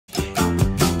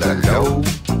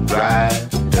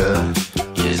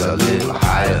a little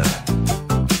higher.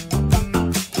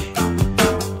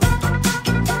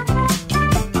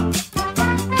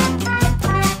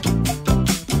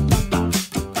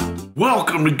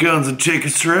 Welcome to Guns and Chicken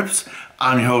Strips.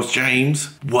 I'm your host, James.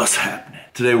 What's happening?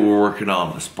 Today we're working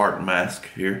on the Spartan mask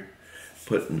here.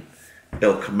 Putting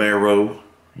El Camaro,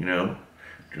 you know,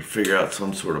 to figure out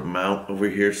some sort of mount over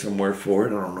here somewhere for it.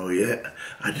 I don't know yet.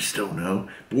 I just don't know.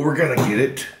 But we're gonna get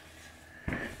it.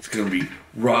 It's gonna be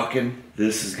rocking.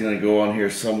 This is gonna go on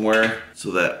here somewhere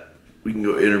so that we can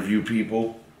go interview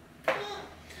people. I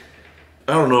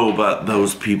don't know about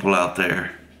those people out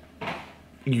there,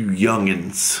 you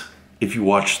youngins, if you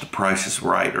watch The Price is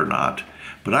Right or not.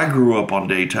 But I grew up on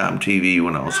daytime TV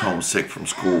when I was homesick from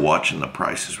school watching The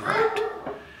Price is Right.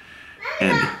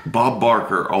 And Bob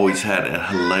Barker always had a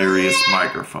hilarious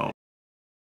microphone.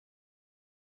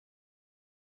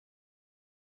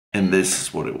 And this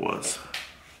is what it was,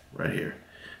 right here.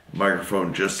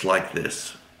 Microphone just like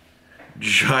this.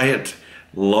 Giant,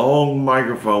 long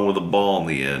microphone with a ball in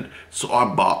the end. So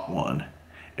I bought one.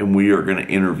 And we are gonna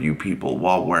interview people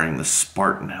while wearing the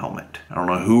Spartan helmet. I don't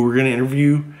know who we're gonna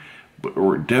interview, but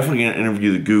we're definitely gonna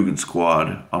interview the Guggen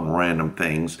Squad on random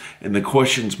things. And the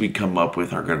questions we come up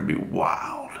with are gonna be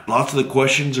wild. Lots of the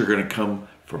questions are gonna come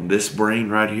from this brain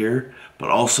right here, but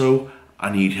also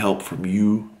I need help from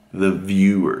you, the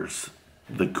viewers,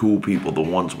 the cool people, the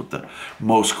ones with the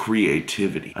most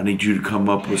creativity. I need you to come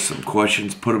up with some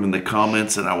questions, put them in the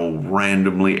comments, and I will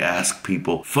randomly ask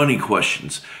people funny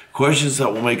questions. Questions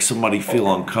that will make somebody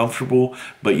feel uncomfortable,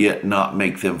 but yet not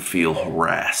make them feel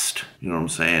harassed. You know what I'm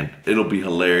saying? It'll be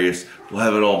hilarious. We'll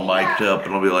have it all mic'd up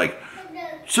and I'll be like,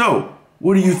 so,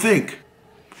 what do you think?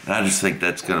 And I just think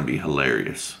that's gonna be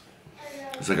hilarious.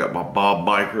 Because I got my Bob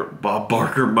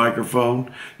Barker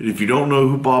microphone. And if you don't know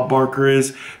who Bob Barker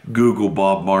is, Google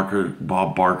Bob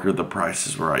Barker, The Price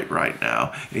is right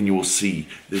now. And you will see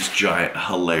this giant,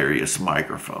 hilarious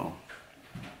microphone.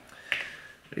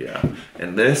 Yeah,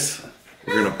 and this,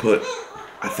 we're gonna put,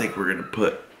 I think we're gonna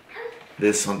put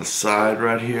this on the side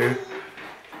right here.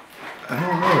 I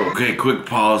don't know. Okay, quick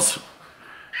pause.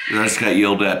 I just got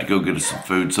yelled at to go get us some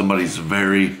food. Somebody's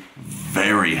very,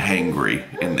 very hangry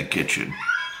in the kitchen.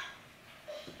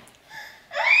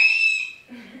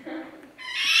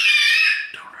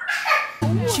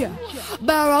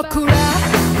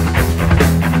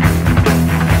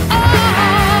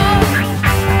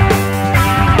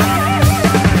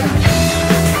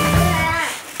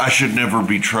 I should never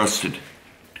be trusted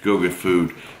to go get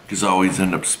food because I always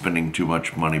end up spending too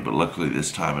much money, but luckily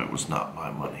this time it was not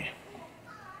my money.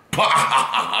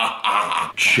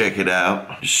 Check it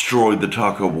out. Destroyed the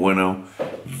Taco Bueno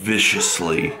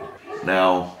viciously.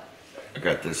 Now, I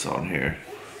got this on here.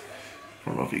 I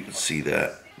don't know if you can see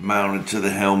that. Mounted to the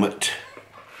helmet.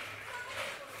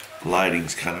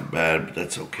 Lighting's kind of bad, but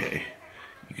that's okay.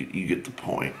 You get the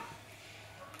point.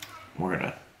 We're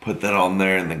gonna put that on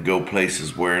there and then go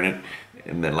places wearing it.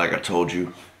 And then, like I told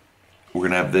you, we're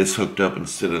gonna have this hooked up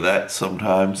instead of that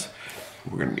sometimes.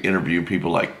 We're gonna interview people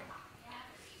like,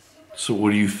 so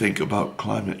what do you think about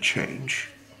climate change?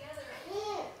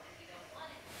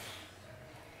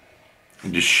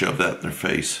 And just shove that in their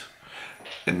face.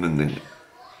 And then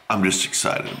I'm just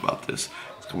excited about this.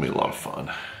 It's gonna be a lot of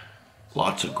fun.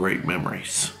 Lots of great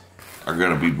memories are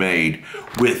gonna be made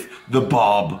with the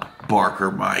Bob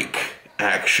Barker mic.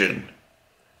 Action.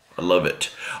 I love it.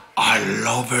 I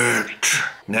love it.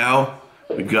 Now,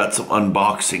 we've got some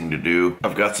unboxing to do.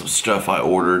 I've got some stuff I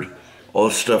ordered. All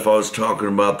the stuff I was talking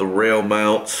about, the rail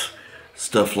mounts,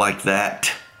 stuff like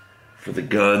that for the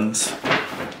guns.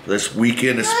 This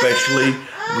weekend especially,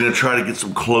 I'm gonna try to get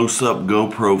some close-up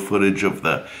GoPro footage of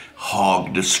the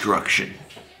hog destruction.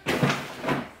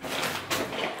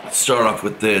 Let's start off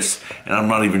with this, and I'm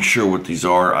not even sure what these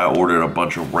are. I ordered a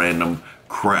bunch of random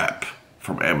crap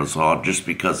from Amazon just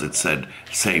because it said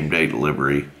same day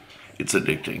delivery. It's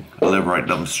addicting. I live right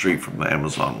down the street from the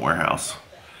Amazon warehouse.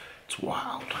 It's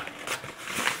wild.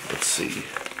 Let's see.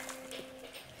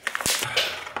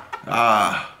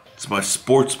 It's my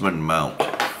Sportsman mount.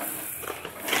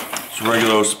 It's a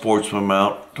regular Sportsman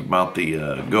mount to mount the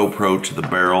GoPro to the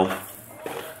barrel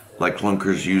like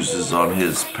Lunkers uses on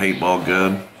his paintball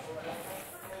gun.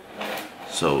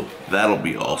 So that'll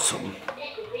be awesome.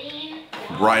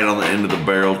 Right on the end of the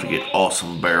barrel to get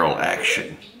awesome barrel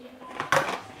action.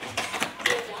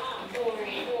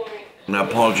 And I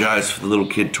apologize for the little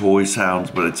kid toy sounds,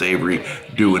 but it's Avery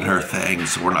doing her thing,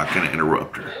 so we're not going to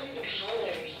interrupt her.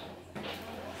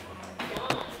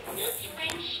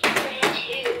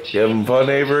 You having fun,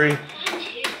 Avery?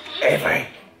 Avery!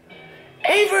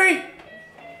 Avery!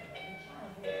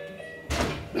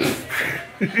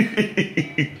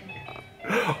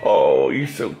 Oh, you're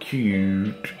so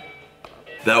cute.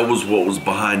 That was what was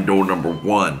behind door number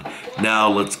 1. Now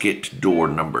let's get to door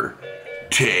number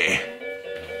 2.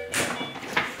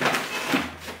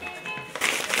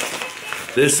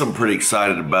 This I'm pretty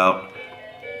excited about.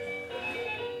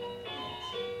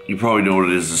 You probably know what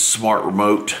it is, a smart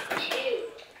remote.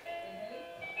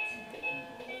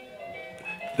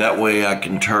 That way I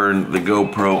can turn the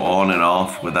GoPro on and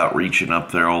off without reaching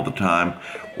up there all the time.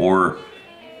 Or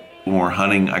when we're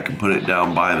hunting, I can put it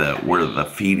down by where the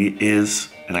feed is,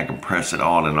 and I can press it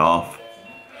on and off.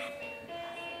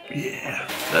 Yeah,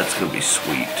 that's gonna be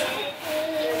sweet.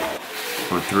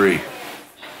 Number 3.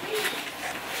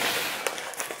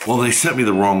 Well, they sent me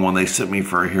the wrong one. They sent me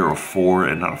for a Hero 4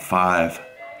 and not a 5.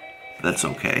 That's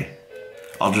okay.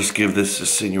 I'll just give this to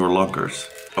Senor Lunkers.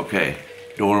 Okay,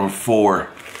 door number 4,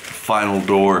 final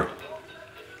door.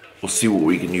 We'll see what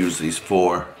we can use these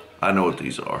for. I know what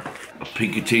these are. A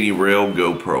Picatinny Rail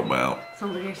GoPro mount.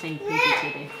 Sounds like you're saying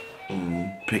Picatinny.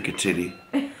 Picatinny.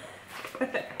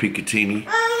 Picatinny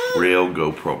Rail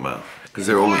GoPro mount. Because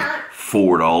they're only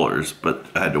 $4, but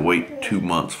I had to wait 2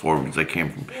 months for them because they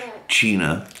came from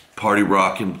China. Party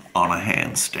rocking on a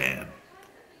handstand.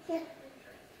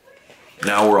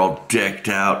 Now we're all decked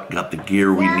out, got the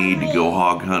gear we need to go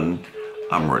hog hunting.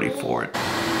 I'm ready for it.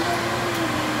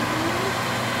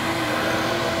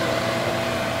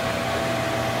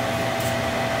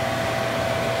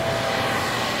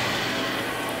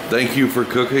 Thank you for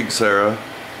cooking, Sarah.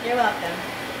 You're welcome.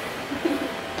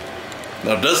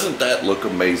 Now, doesn't that look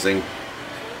amazing?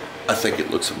 I think it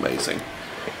looks amazing.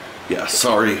 Yeah,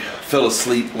 sorry, fell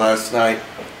asleep last night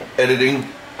editing.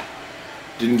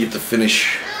 Didn't get to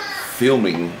finish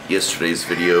filming yesterday's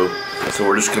video, so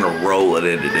we're just gonna roll it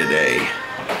into today.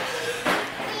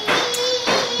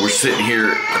 We're sitting here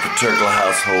at the Turkle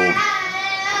household.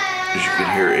 As you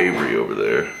can hear Avery over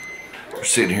there. We're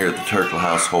sitting here at the Turkle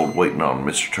household waiting on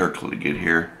Mr. Turkle to get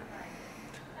here.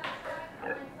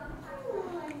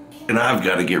 And I've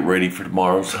got to get ready for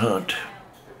tomorrow's hunt.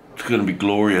 It's gonna be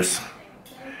glorious.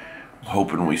 I'm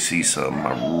hoping we see some.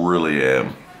 I really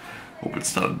am. Hope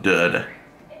it's not a dud.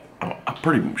 I'm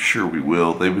pretty sure we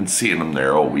will. They've been seeing them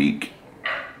there all week.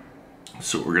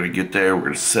 So we're gonna get there, we're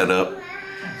gonna set up,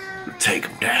 take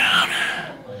them down.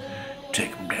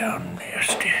 Take them down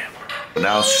nasty. But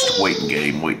now it's just a waiting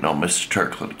game, waiting on Mr.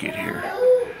 Turkle to get here.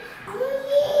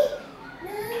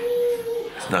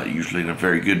 He's not usually in a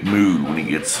very good mood when he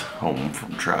gets home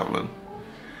from traveling.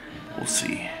 We'll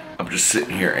see. I'm just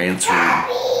sitting here answering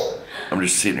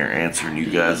you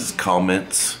guys'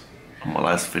 comments on my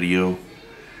last video.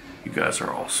 You guys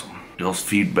are awesome. Y'all's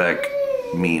feedback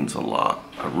means a lot.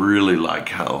 I really like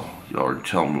how y'all are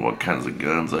telling me what kinds of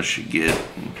guns I should get.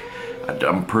 And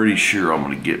I'm pretty sure I'm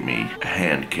gonna get me a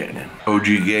hand cannon. OG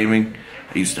Gaming,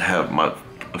 I used to have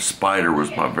a Spider was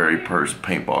my very first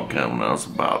paintball gun when I was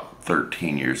about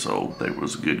 13 years old. It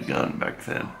was a good gun back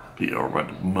then. You know, we're about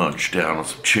to munch down on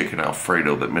some chicken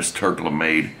Alfredo that Miss Turkle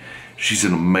made. She's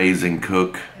an amazing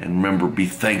cook. And remember, be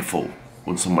thankful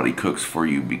when somebody cooks for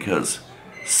you, because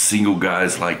single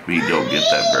guys like me don't get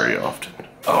that very often.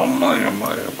 Oh my.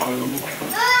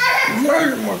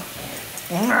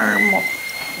 All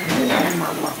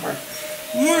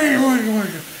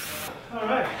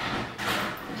right.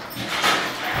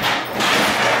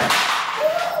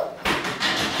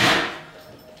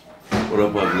 What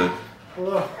up, ugly?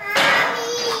 Hello.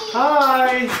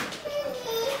 Hi.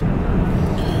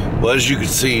 Well, as you can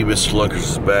see, Mr. Lunkers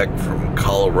is back from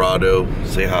Colorado.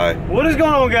 Say hi. What is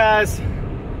going on, guys?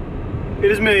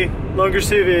 It is me, Lunkers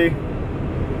TV,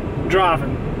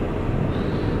 driving.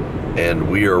 And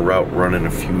we are out running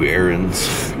a few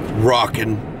errands,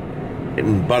 rocking.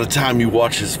 And by the time you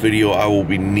watch this video, I will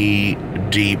be knee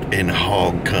deep in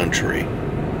hog country.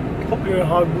 Hope you're in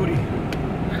hog booty.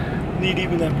 Knee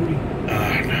deep in that booty. No.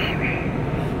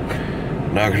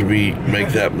 Not gonna make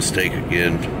that mistake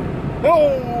again.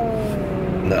 Oh!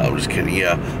 No, I'm just kidding.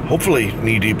 Yeah, hopefully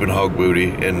knee deep in hog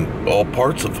booty and all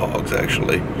parts of hogs,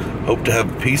 actually. Hope to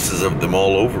have pieces of them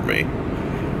all over me.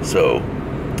 So,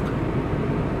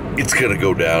 it's gonna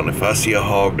go down. If I see a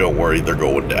hog, don't worry, they're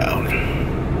going down.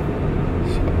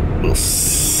 So, we'll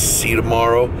see you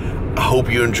tomorrow. I hope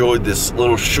you enjoyed this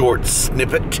little short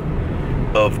snippet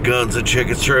of guns and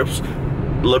chicken strips.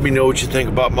 Let me know what you think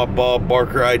about my Bob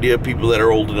Barker idea. People that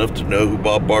are old enough to know who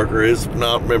Bob Barker is. If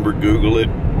not, remember, Google it,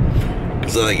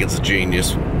 because I think it's a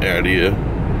genius idea.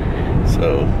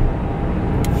 So,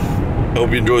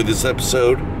 hope you enjoyed this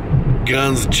episode.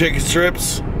 Guns and chicken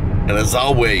strips. And as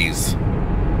always,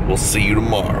 we'll see you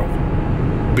tomorrow.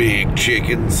 Big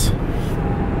chickens.